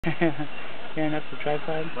Tearing up the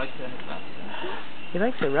tripod. He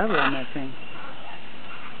likes the rubber on that thing.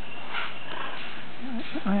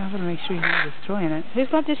 Oh, I gotta make sure he's not destroying it. He's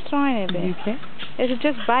not destroying it, babe. You okay? It's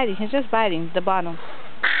just biting. He's just biting the bottom.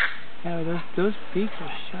 Yeah, those beaks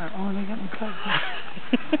are sharp. Oh, they got me cut.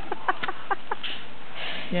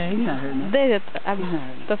 Yeah, he's not hurting it. Deixa,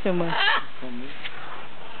 tô filmando.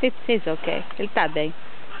 He's okay. Ele tá bem.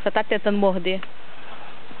 Só tá tentando morder.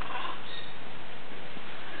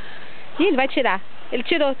 Ih, ele vai tirar. Ele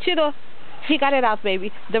tirou. He got it out,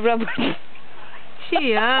 baby. The rubber.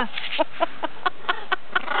 Tia!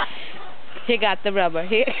 He got the rubber.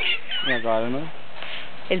 E agora, né?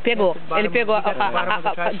 Ele pegou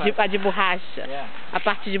a de borracha. Yeah. A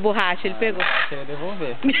parte de borracha, ele pegou. Vai querer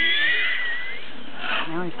devolver.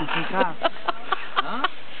 Não, isso não fica. Hã?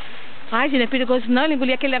 Ai, gente, é perigoso não ele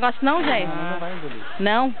engolir aquele negócio não, gente. Não vai engolir.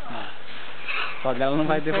 Não? Só dela não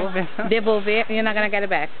vai devolver. Devolver, you're not gonna get it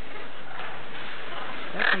back.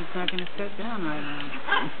 That thing's not gonna sit down right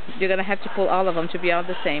now. You're gonna have to pull all of them to be all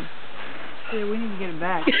the same. Yeah, we need to get it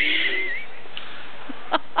back.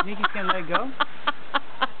 Think he's gonna let go?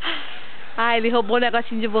 Ah, ele roubou o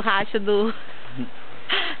negocinho de borracha do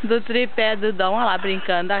tripé do Dom. Olha lá,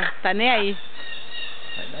 brincando. Ó. Tá nem aí.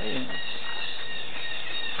 Sai daí.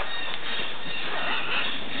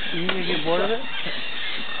 You need to get bored of it?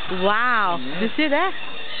 Wow. Did you see that?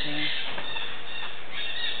 Yeah.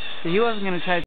 So he wasn't gonna try to